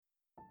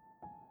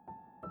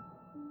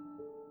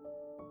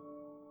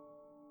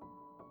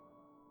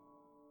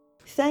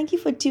Thank you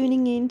for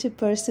tuning in to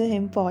Pursue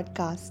Him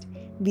podcast.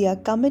 We are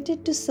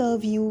committed to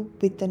serve you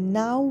with the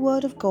now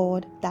word of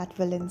God that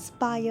will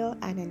inspire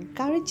and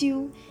encourage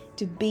you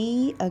to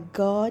be a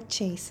God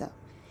chaser.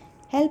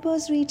 Help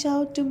us reach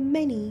out to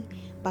many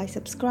by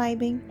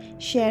subscribing,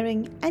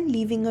 sharing, and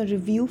leaving a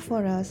review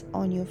for us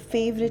on your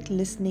favorite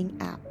listening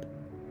app.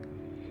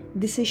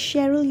 This is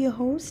Cheryl, your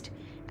host,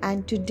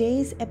 and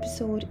today's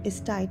episode is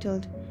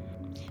titled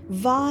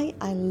Why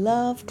I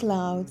Love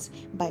Clouds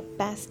by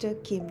Pastor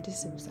Kim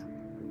D'Souza.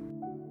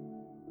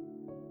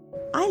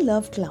 I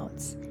love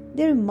clouds.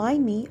 They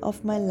remind me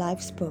of my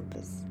life's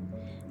purpose.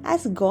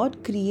 As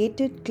God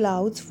created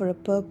clouds for a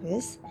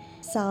purpose,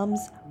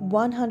 Psalms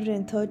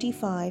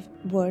 135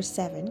 verse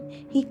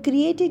 7, He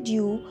created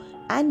you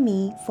and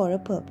me for a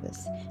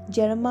purpose.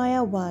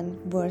 Jeremiah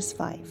 1 verse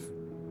 5.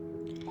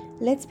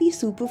 Let's be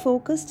super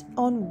focused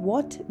on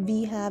what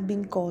we have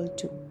been called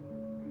to.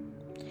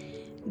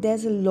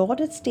 There's a lot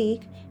at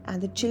stake,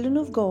 and the children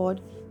of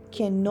God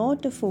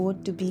cannot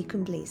afford to be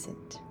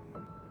complacent.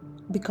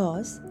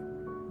 Because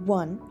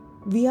 1.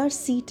 We are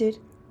seated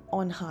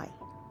on high.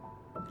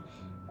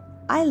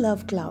 I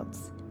love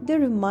clouds. They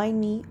remind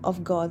me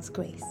of God's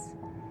grace.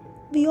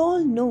 We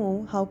all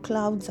know how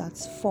clouds are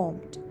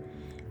formed.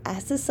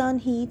 As the sun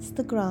heats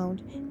the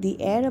ground,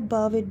 the air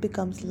above it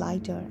becomes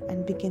lighter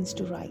and begins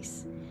to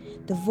rise.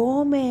 The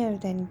warm air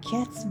then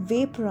gets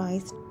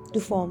vaporized to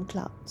form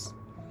clouds.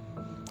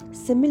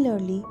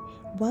 Similarly,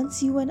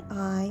 once you and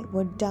I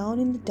were down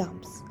in the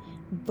dumps,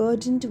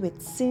 burdened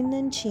with sin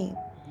and shame,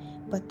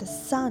 but the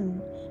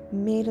Son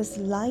made us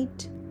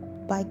light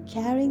by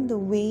carrying the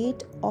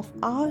weight of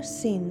our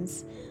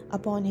sins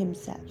upon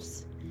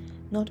Himself.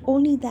 Not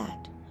only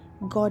that,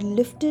 God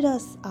lifted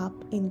us up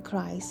in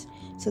Christ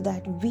so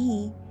that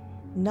we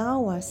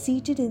now are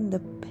seated in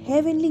the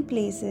heavenly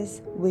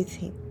places with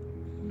Him.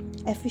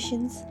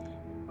 Ephesians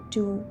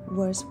 2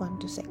 verse 1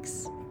 to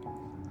 6.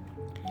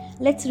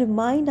 Let's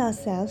remind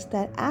ourselves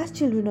that as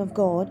children of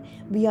God,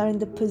 we are in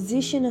the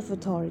position of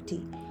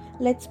authority.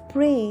 Let's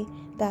pray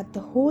that the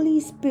Holy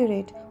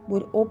Spirit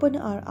would open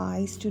our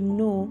eyes to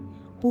know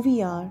who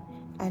we are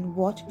and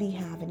what we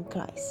have in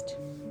Christ.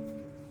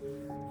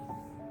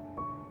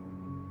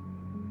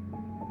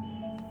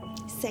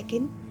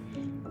 Second,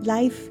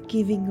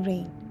 life-giving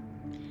rain.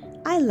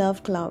 I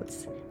love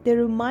clouds. They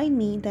remind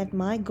me that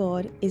my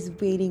God is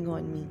waiting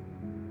on me.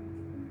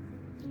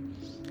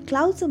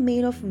 Clouds are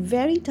made of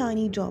very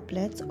tiny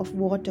droplets of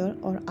water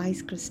or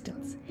ice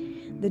crystals.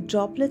 The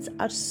droplets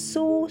are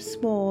so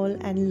small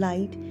and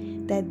light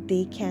that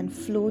they can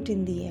float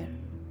in the air.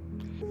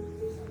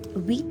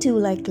 We too,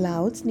 like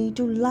clouds, need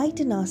to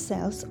lighten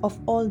ourselves of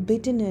all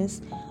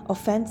bitterness,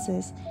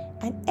 offenses,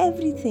 and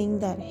everything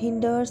that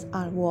hinders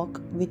our walk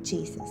with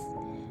Jesus.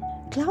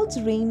 Clouds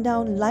rain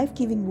down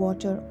life-giving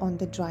water on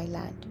the dry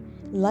land.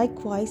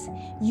 Likewise,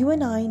 you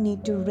and I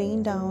need to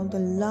rain down the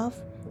love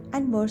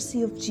and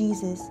mercy of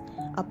Jesus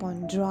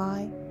upon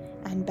dry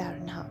and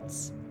barren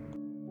hearts.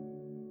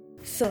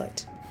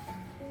 Third,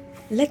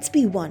 let's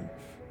be one.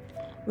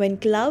 When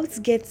clouds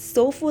get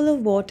so full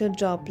of water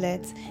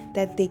droplets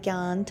that they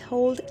can't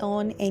hold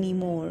on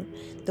anymore,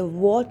 the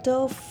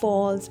water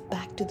falls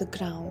back to the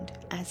ground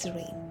as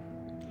rain.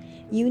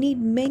 You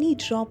need many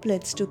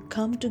droplets to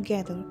come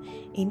together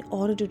in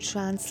order to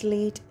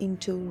translate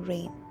into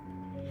rain.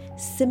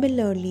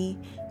 Similarly,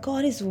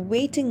 God is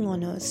waiting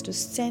on us to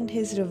send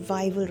His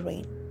revival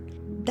rain.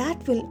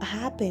 That will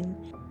happen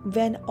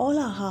when all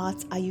our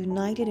hearts are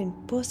united in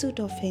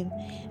pursuit of Him,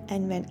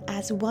 and when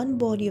as one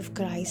body of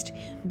Christ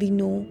we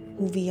know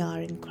who we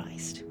are in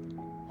Christ.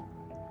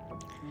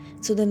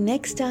 So the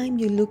next time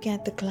you look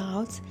at the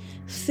clouds,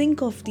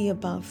 think of the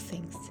above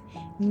things.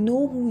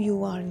 Know who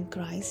you are in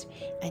Christ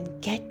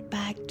and get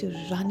back to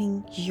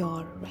running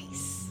your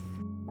race.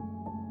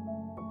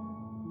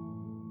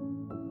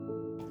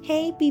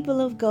 Hey people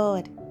of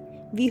God,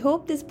 we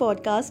hope this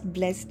podcast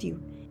blessed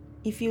you.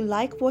 If you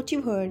like what you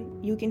heard,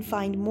 you can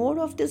find more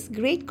of this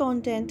great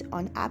content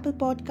on Apple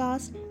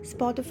Podcasts,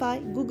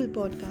 Spotify, Google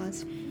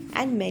Podcasts,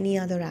 and many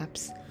other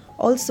apps.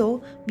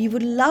 Also, we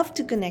would love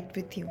to connect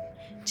with you.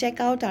 Check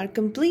out our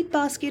complete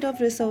basket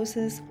of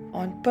resources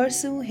on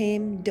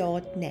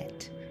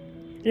pursuehim.net.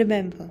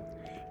 Remember,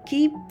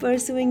 keep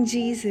pursuing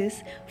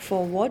Jesus,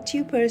 for what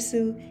you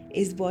pursue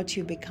is what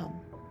you become.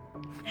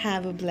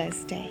 Have a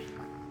blessed day.